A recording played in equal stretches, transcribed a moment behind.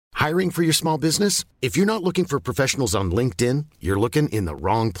Hiring for your small business? If you're not looking for professionals on LinkedIn, you're looking in the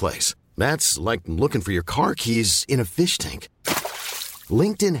wrong place. That's like looking for your car keys in a fish tank.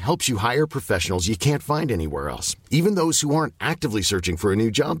 LinkedIn helps you hire professionals you can't find anywhere else, even those who aren't actively searching for a new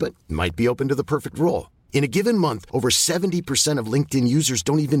job but might be open to the perfect role. In a given month, over 70% of LinkedIn users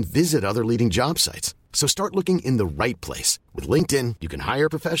don't even visit other leading job sites. So start looking in the right place. With LinkedIn, you can hire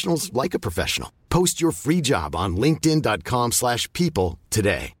professionals like a professional. Post your free job on linkedin.com/people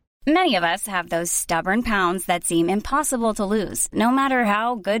today. Many of us have those stubborn pounds that seem impossible to lose, no matter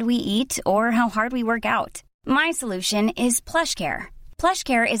how good we eat or how hard we work out. My solution is PlushCare.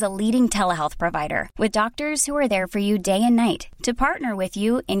 PlushCare is a leading telehealth provider with doctors who are there for you day and night to partner with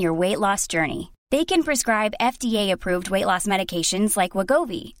you in your weight loss journey. They can prescribe FDA-approved weight loss medications like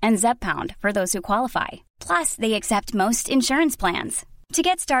Wegovy and Zepbound for those who qualify. Plus, they accept most insurance plans. To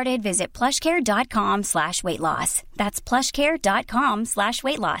get started, visit plushcare.com/weightloss. That's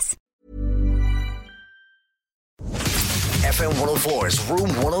plushcare.com/weightloss. FM 104's Room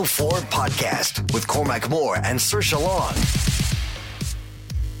 104 podcast with Cormac Moore and Saoirse Long.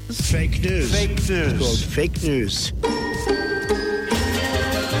 Fake news. Fake news. It's called fake news.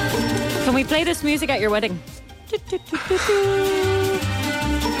 Can we play this music at your wedding?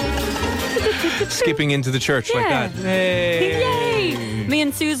 Skipping into the church like that. Hey. Yay! Me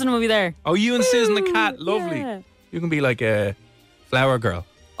and Susan will be there. Oh, you and Susan the cat. Lovely. Yeah. You can be like a flower girl.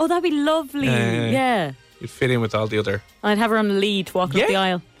 Oh, that'd be lovely. Yeah. You'd fit in with all the other. I'd have her on the lead walking up the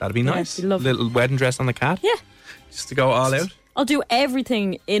aisle. That'd be nice. It'd be lovely. Little wedding dress on the cat. Yeah. Just to go all out. I'll do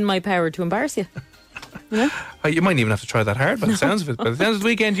everything in my power to embarrass you. You know? Oh, you might even have to try that hard by the sounds of it. By the sounds of the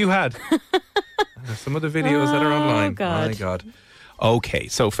weekend you had. Some of the videos that are online. God. My God. Okay,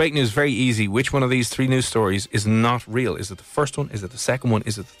 so fake news, very easy. Which one of these three news stories is not real? Is it the first one? Is it the second one?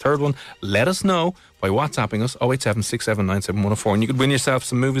 Is it the third one? Let us know by WhatsApping us 087 6797 104, and you could win yourself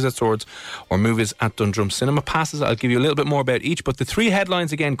some Movies at Swords or Movies at Dundrum Cinema passes. I'll give you a little bit more about each, but the three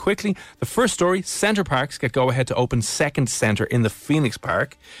headlines again quickly. The first story, Centre Parcs get go ahead to open second centre in the Phoenix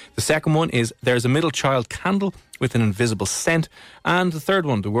Park. The second one is there's a middle child candle with an invisible scent. And the third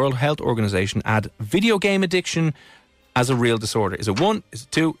one, the World Health Organization add video game addiction as a real disorder. Is it one? Is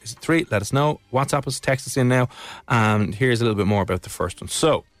it two? Is it three? Let us know. WhatsApp us, text us in now. And here's a little bit more about the first one.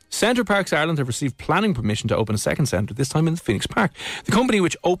 So, Centre Parcs Ireland have received planning permission to open a second centre, this time in the Phoenix Park. The company,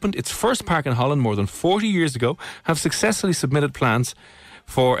 which opened its first park in Holland more than 40 years ago, have successfully submitted plans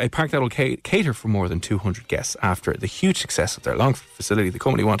for a park that will cater for more than 200 guests. After the huge success of their Longford facility, the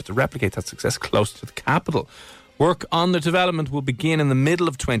company wanted to replicate that success close to the capital. Work on the development will begin in the middle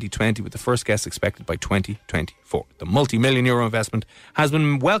of 2020, with the first guests expected by 2024. The multi-million euro investment has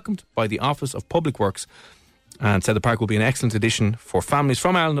been welcomed by the Office of Public Works and said the park will be an excellent addition for families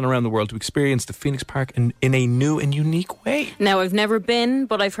from Ireland and around the world to experience the Phoenix Park in a new and unique way. Now, I've never been,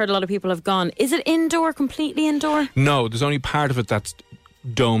 but I've heard a lot of people have gone. Is it indoor, completely indoor? No, there's only part of it that's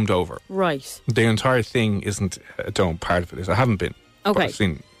domed over. Right. The entire thing isn't a dome. Part of it is. I haven't been. Okay. But I've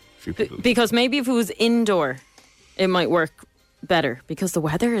seen a few people. Because maybe if it was indoor, it might work better, because the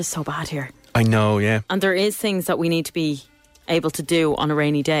weather is so bad here. I know, yeah. And there is things that we need to be able to do on a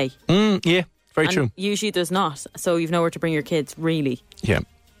rainy day. Yeah, very and true. Usually there's not, so you've nowhere to bring your kids, really. Yeah.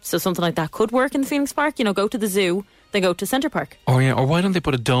 So something like that could work in the Phoenix Park. You know, go to the zoo, then go to Centre Park. Or why don't they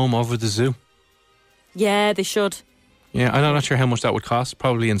put a dome over the zoo? Yeah, they should. Yeah, I'm not sure how much that would cost.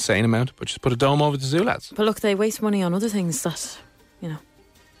 Probably an insane amount, but just put a dome over the zoo, lads. But look, they waste money on other things that, you know,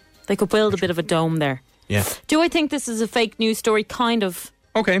 they could build a bit of a dome there. Yeah. Do I think this is a fake news story? Kind of.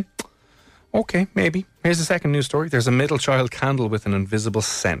 Okay, maybe. Here's the second news story. There's a middle child candle with an invisible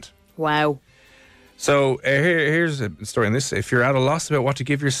scent. Wow. So here's a story on this. If you're at a loss about what to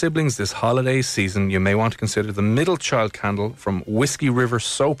give your siblings this holiday season, you may want to consider the Middle Child Candle from Whiskey River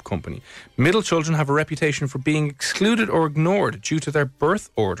Soap Company. Middle children have a reputation for being excluded or ignored due to their birth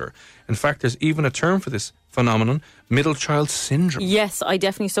order. In fact, there's even a term for this phenomenon, middle child syndrome. Yes, I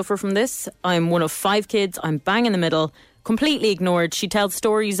definitely suffer from this. I'm one of 5 kids. I'm bang in the middle, completely ignored. She tells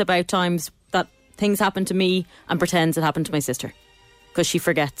stories about times that things happened to me and pretends it happened to my sister, because she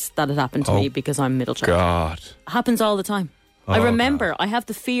forgets that it happened to me because I'm middle child. God. It happens all the time. I remember, God. I have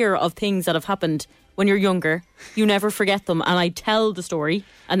the fear of things that have happened when you're younger. You never forget them. And I tell the story,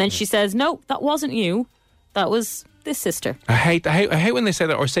 and then she says, no, that wasn't you. That was this sister. I hate when they say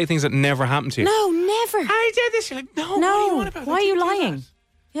that, or say things that never happened to you. No, never. I did this. You're like, no, what are you on about? Why are you lying?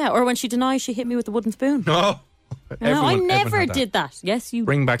 Yeah, or when she denies she hit me with the wooden spoon. No. No, I never did that. Yes, you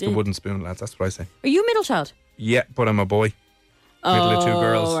Bring back did. the wooden spoon, lads. That's what I say. Are you middle child? Yeah, but I'm a boy. Middle of 2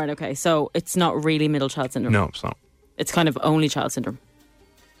 girls. Oh, right, okay. So it's not really middle child syndrome. No, it's not. It's kind of only child syndrome.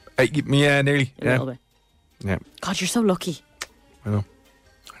 Yeah, nearly. A little bit. Yeah. God, you're so lucky. I know.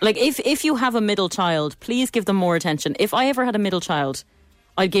 Like, if you have a middle child, please give them more attention. If I ever had a middle child,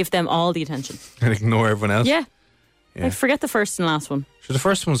 I'd give them all the attention. And ignore everyone else? Yeah. Like, forget the first and last one. So the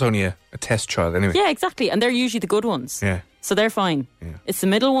first one's only a test child anyway. Yeah, exactly. And they're usually the good ones. Yeah. So they're fine. Yeah. It's the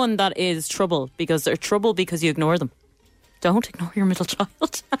middle one that is trouble, because they're trouble because you ignore them. Don't ignore your middle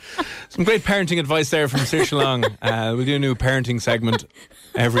child. Some great parenting advice there from Saoirse Long. We'll do a new parenting segment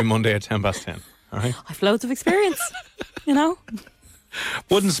every Monday at 10:10. All right? I've loads of experience, you know?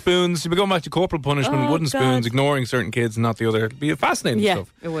 Wooden spoons. You'll be going back to corporal punishment. Oh, wooden God. spoons, ignoring certain kids and not the other. It'll be fascinating Yeah,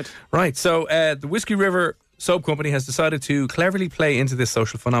 stuff. it would. Right. So the Whiskey River Soap Company has decided to cleverly play into this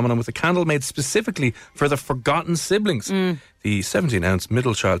social phenomenon with a candle made specifically for the forgotten siblings. The 17-ounce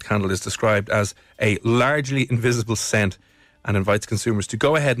middle child candle is described as a largely invisible scent and invites consumers to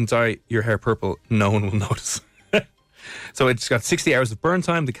go ahead and dye your hair purple. No one will notice. So it's got 60 hours of burn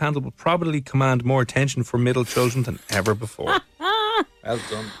time. The candle will probably command more attention for middle children than ever before. Well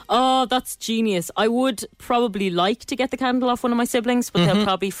done. Oh, that's genius. I would probably like to get the candle off one of my siblings, but they'll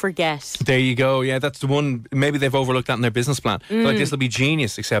probably forget. There you go. Yeah, that's the one. Maybe they've overlooked that in their business plan. Like, this will be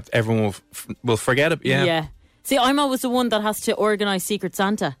genius, except everyone will forget it. Yeah. See, I'm always the one that has to organise Secret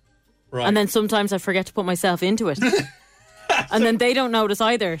Santa. Right. And then sometimes I forget to put myself into it. And then they don't notice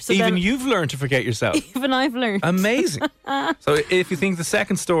either. So Even then, you've learned to forget yourself. even I've learned. Amazing. So if you think the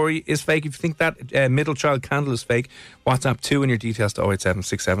second story is fake, if you think that middle child candle is fake, WhatsApp 2 in your details to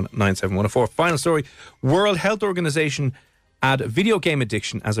 08767 97104. Final story. World Health Organization add video game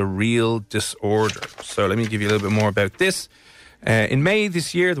addiction as a real disorder. So let me give you a little bit more about this. In May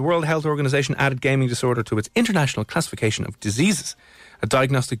this year, the World Health Organization added gaming disorder to its International Classification of Diseases, a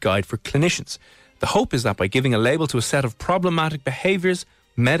diagnostic guide for clinicians. The hope is that by giving a label to a set of problematic behaviours,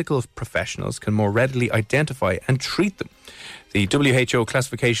 medical professionals can more readily identify and treat them. The WHO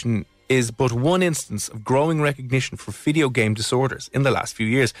classification is but one instance of growing recognition for video game disorders in the last few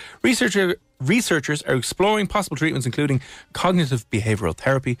years. Researchers are exploring possible treatments, including cognitive behavioural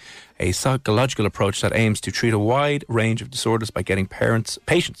therapy, a psychological approach that aims to treat a wide range of disorders by getting patients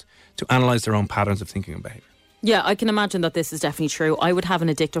to analyse their own patterns of thinking and behaviour. Yeah, I can imagine that this is definitely true. I would have an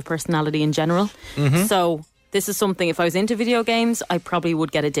addictive personality in general. So this is something, if I was into video games, I probably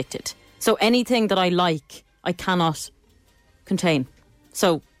would get addicted. So anything that I like, I cannot contain.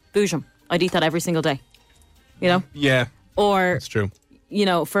 So, boojum, I'd eat that every single day. You know? Yeah, Or, that's true. you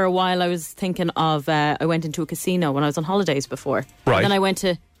know, for a while I was thinking of, I went into a casino when I was on holidays before. Right. And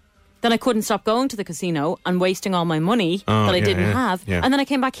then then I couldn't stop going to the casino and wasting all my money that I didn't have. yeah. And then I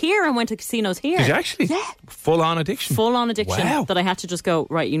came back here and went to casinos here. Did you actually? Yeah. Full-on addiction? Full-on addiction. Wow. That I had to just go,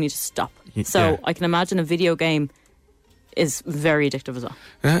 right, you need to stop. Yeah. So I can imagine a video game is very addictive as well.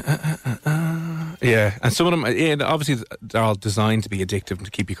 Yeah, and some of them, obviously, they're all designed to be addictive and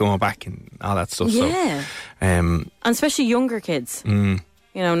to keep you going back and all that stuff. Yeah. So, And especially younger kids. You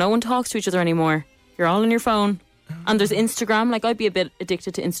know, no one talks to each other anymore. You're all on your phone. And there's Instagram. Like, I'd be a bit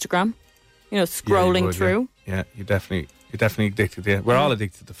addicted to Instagram. You know, scrolling through. Yeah, you're definitely addicted. Yeah, we're all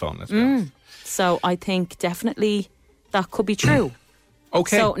addicted to the phone. Let's be honest. So I think definitely that could be true.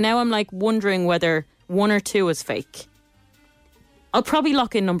 Okay. So now I'm like wondering whether 1 or 2 is fake. I'll probably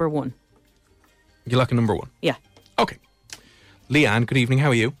lock in number 1. You're lucky number 1. Yeah. Okay. Leanne, good evening. How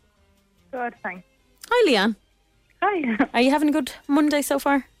are you? Good, thanks. Hi, Leanne. Hi. Are you having a good Monday so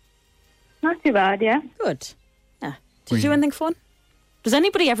far? Not too bad, yeah. Good. Yeah. Did you do anything fun? Does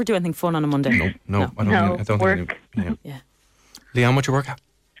anybody ever do anything fun on a Monday? No. I don't work. think. Yeah. Leanne, what you work at?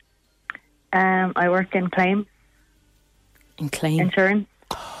 I work in claims, In claim. insurance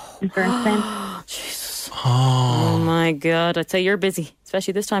claims. Oh my God. I'd say you're busy,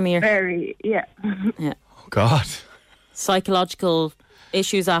 especially this time of year. Very, yeah. Yeah. Oh, God. Psychological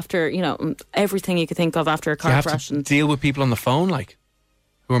issues after, you know, everything you could think of after a You car have crash. to And deal with people on the phone, like,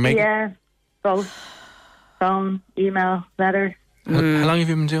 who are making... Yeah, both. Phone, email, letters. How long have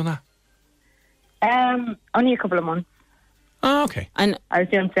you been doing that? Only a couple of months. Oh, okay. And I was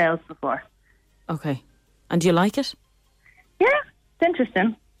doing sales before. okay. And do you like it? Yeah, it's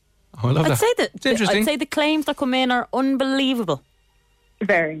interesting. Oh, I love that. It's interesting. I'd say the claims that come in are unbelievable.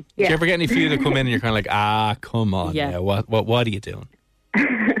 Very, Do yeah. you ever get any few that come in and you're kind of like, come on, Yeah. what are you doing?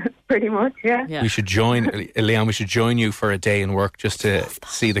 Pretty much, yeah. Yeah. We should join, Leanne, we should join you for a day in work just to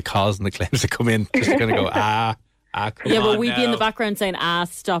see the calls and the claims that come in. Just to kind of go, come Yeah, on but we'd be in now. the background saying,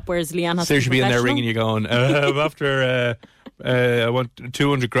 stop, whereas Leanne has So you to should be be in there professional. ringing you going, I'm after, I want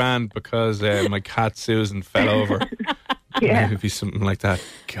 200 grand because my cat Susan fell over. Yeah. It would be something like that.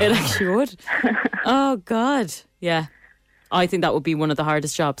 God. It actually would. Oh, God. Yeah. I think that would be one of the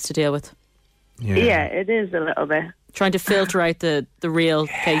hardest jobs to deal with. Yeah, it is a little bit. Trying to filter out the real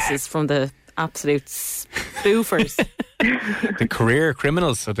cases from the Absolute spoofers. The career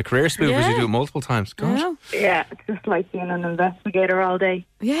criminals or the career spoofers who do it multiple times. Gosh. Yeah. Yeah, it's just like being an investigator all day.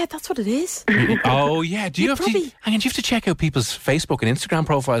 Yeah, that's what it is. Oh, yeah. Do you have to? Hang on, do you have to check out people's Facebook and Instagram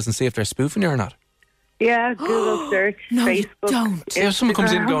profiles and see if they're spoofing you or not? Yeah, Google search, No, you Facebook. don't. If someone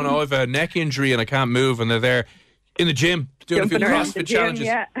comes in Instagram. going, "Oh, I have a neck injury and I can't move," and they're there in the gym doing a few Jumping around the CrossFit gym, challenges.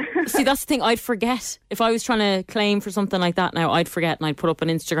 yeah. See, that's the thing. I'd forget. If I was trying to claim for something like that now, I'd forget and I'd put up an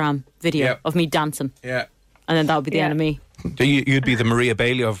Instagram video Yeah. of me dancing. Yeah. And then that would be the Yeah. end of me. You'd be the Maria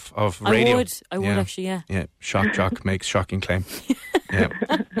Bailey of radio. I would actually, yeah. Yeah, shock jock makes shocking claim. Yeah,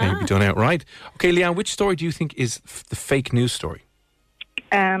 you'd be done out right. Okay, Leanne, which story do you think is the fake news story?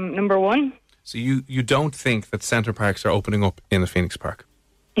 Number one, So you don't think that Centre Parks are opening up in the Phoenix Park?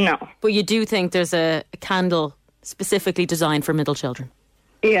 no. But you do think there's a candle specifically designed for middle children?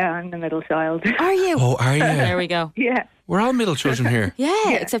 Yeah, I'm the middle child. Are you? Oh, are you? There we go. Yeah. We're all middle children here.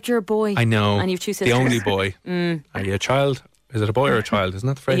 Yeah, except you're a boy. I know. And you've two sisters. The only boy. Are you a child? Is it a boy or a child? Isn't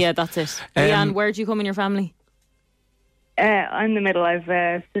that the phrase? Yeah, that's it. Um, Leanne, where do you come in your family? I'm the middle. I've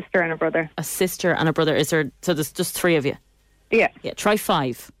a sister and a brother. A sister and a brother. Is there? So there's just three of you. Yeah. Yeah, try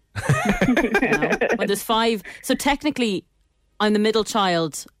five. When there's five, so technically, I'm the middle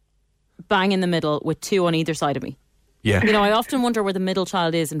child, bang in the middle with two on either side of me. Yeah. You know, I often wonder where the middle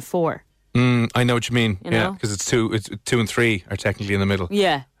child is in four. I know what you mean. You Yeah, know? because it's two and three are technically in the middle.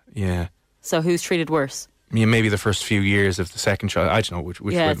 Yeah. Yeah. So who's treated worse? Yeah, maybe the first few years of the second child. I don't know which Yeah,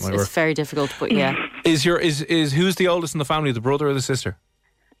 way it it's, might it's work. very difficult, but yeah. Is who's the oldest in the family? The brother or the sister?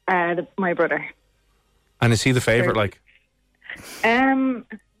 My brother. And is he the favourite? Like,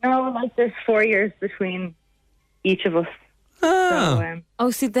 No, like there's 4 years between each of us. So,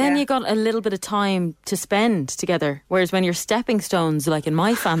 Oh, see, then Yeah. you got a little bit of time to spend together. Whereas when you're stepping stones, like in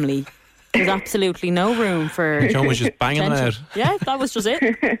my family, there's absolutely no room for. John was just banging them out. tension. Yeah, that was just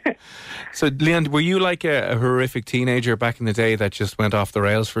it. So, Leanne, were you like a horrific teenager back in the day that just went off the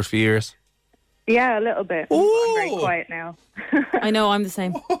rails for a few years? yeah, a little bit. I'm very quiet now. I know, I'm the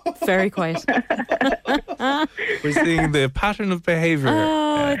same. Very quiet. We're seeing the pattern of behaviour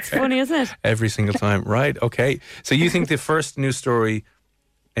Oh, it's funny, isn't it? every single time. Right, okay. So you think the first news story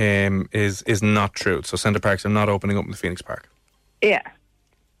is not true? So Centre Parks are not opening up in the Phoenix Park? Yeah.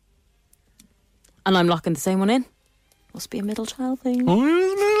 And I'm locking the same one in. Must be a middle child thing.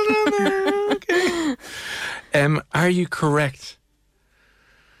 Okay. Are you correct?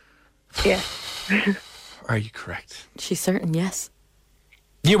 Yeah. Are you correct? She's certain, yes.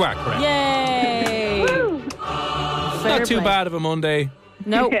 You are correct. Yay! Not too bad of a Monday.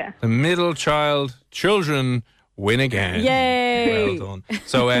 No. Yeah. The middle children win again. Yay! Well done.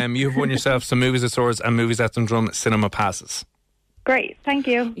 So you've won yourself some Movies at Swords and Movies at Dundrum cinema passes. Great. Thank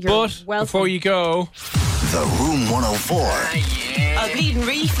you. You're But welcome. before you go, The Room 104 I'll bleed and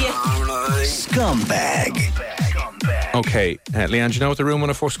reef you. Scumbag. okay, Leanne, do you know what the Room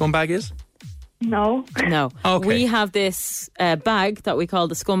 104 scumbag is? No. No. Okay. We have this bag that we call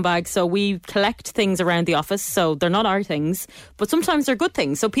the scumbag. So we collect things around the office. So they're not our things, but sometimes they're good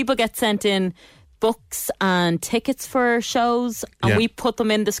things. So people get sent in books and tickets for shows and Yeah. we put them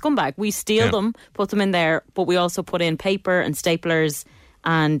in the scumbag. We steal Yeah. them, put them in there, but we also put in paper and staplers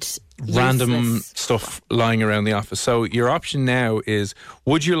and Random useless stuff lying around the office. So your option now is,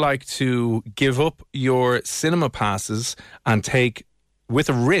 would you like to give up your cinema passes and take, with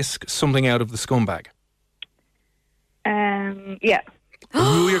a risk, something out of the scumbag? Yeah.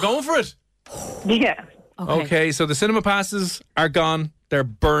 Ooh, you're going for it. Yeah. Okay, so the cinema passes are gone. They're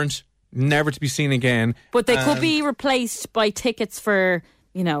burnt, never to be seen again. But they could be replaced by tickets for,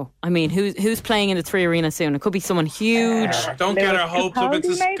 you know, I mean, who's playing in the Three Arena soon? It could be someone huge. Don't get Lewis our hopes up. It's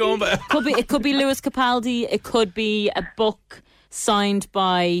a Capaldi, maybe? scumbag. It could be Lewis Capaldi. It could be a book signed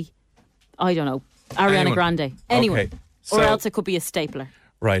by, I don't know, Ariana Anyone. Grande. Anyone. Okay, Or so- else it could be a stapler.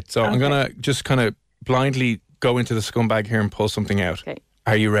 Right, so I'm going to just kind of blindly go into the scumbag here and pull something out. Okay.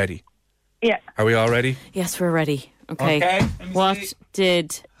 Are you ready? Yeah. Are we all ready? Yes, we're ready. Okay. Okay, let me What see.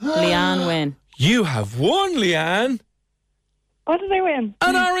 did Leanne win? You have won, Leanne. What did I win?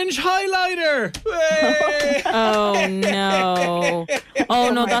 An orange highlighter. Hey! Oh, no.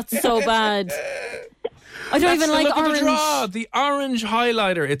 Oh, no, that's so bad. I don't That's even the like look of the draw. orange. The orange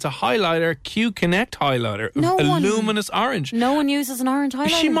highlighter. It's a highlighter, Q Connect highlighter. No a one- luminous orange. No one uses an orange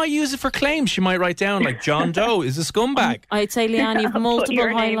highlighter. She might use it for claims. She might write down like John Doe is a scumbag. I'd say, Leanne, you've Put multiple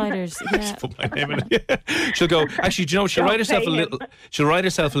your name. highlighters. Yeah. Put my name in it. She'll go. Actually, do you know? She'll Don't write herself a pay him. little. She'll write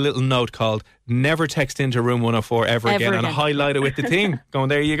herself a little note called "Never text into room 104 ever again," and again. highlight it with the thing. Going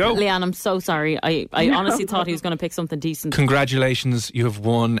there, you go. Leanne, I'm so sorry. I honestly thought he was going to pick something decent. Congratulations, you have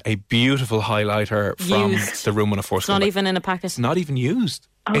won a beautiful highlighter from Used. the room 104. It's not even in a packet. It's not even used.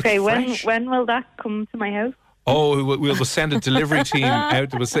 Okay, It's when will that come to my house? Oh, we'll send a delivery team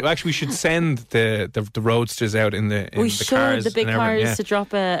out. Actually, we should send the roadsters out in the cars. The big and cars yeah. to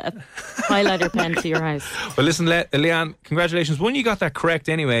drop a highlighter pen to your house. Well, listen, Leanne, congratulations. One, you got that correct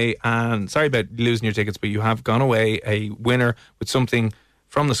anyway, and sorry about losing your tickets, but you have gone away a winner with something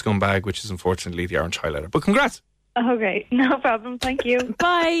from the Scumbag, which is unfortunately the orange highlighter. But congrats. Okay, no problem. Thank you.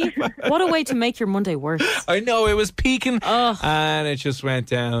 Bye. What a way to make your Monday worse. I know, it was peaking and it just went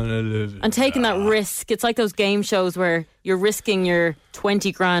down. And taking that risk. It's like those game shows where you're risking your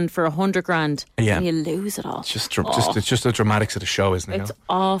 20 grand for 100 grand and you lose it all. It's just the dramatics of the show, isn't it? It's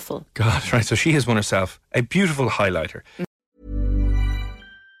awful. God, right. So she has won herself a beautiful highlighter.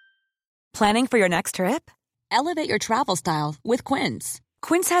 Planning for your next trip? Elevate your travel style with Quince.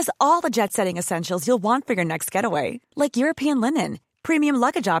 Quince has all the jet-setting essentials you'll want for your next getaway, like European linen, premium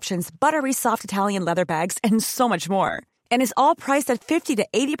luggage options, buttery soft Italian leather bags, and so much more. And is all priced at 50 to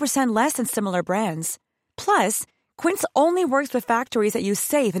 80% less than similar brands. Plus, Quince only works with factories that use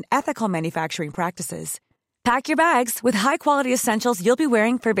safe and ethical manufacturing practices. Pack your bags with high-quality essentials you'll be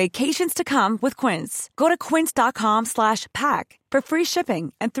wearing for vacations to come with Quince. Go to quince.com/pack for free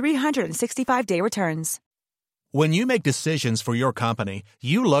shipping and 365-day returns. When you make decisions for your company,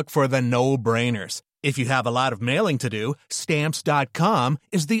 you look for the no-brainers. If you have a lot of mailing to do, Stamps.com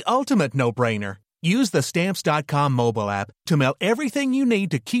is the ultimate no-brainer. Use the Stamps.com mobile app to mail everything you need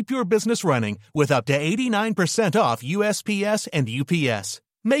to keep your business running with up to 89% off USPS and UPS.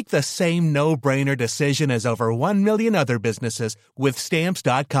 Make the same no-brainer decision as over 1 million other businesses with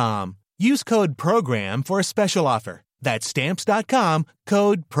Stamps.com. Use code PROGRAM for a special offer. That's Stamps.com,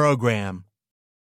 code PROGRAM.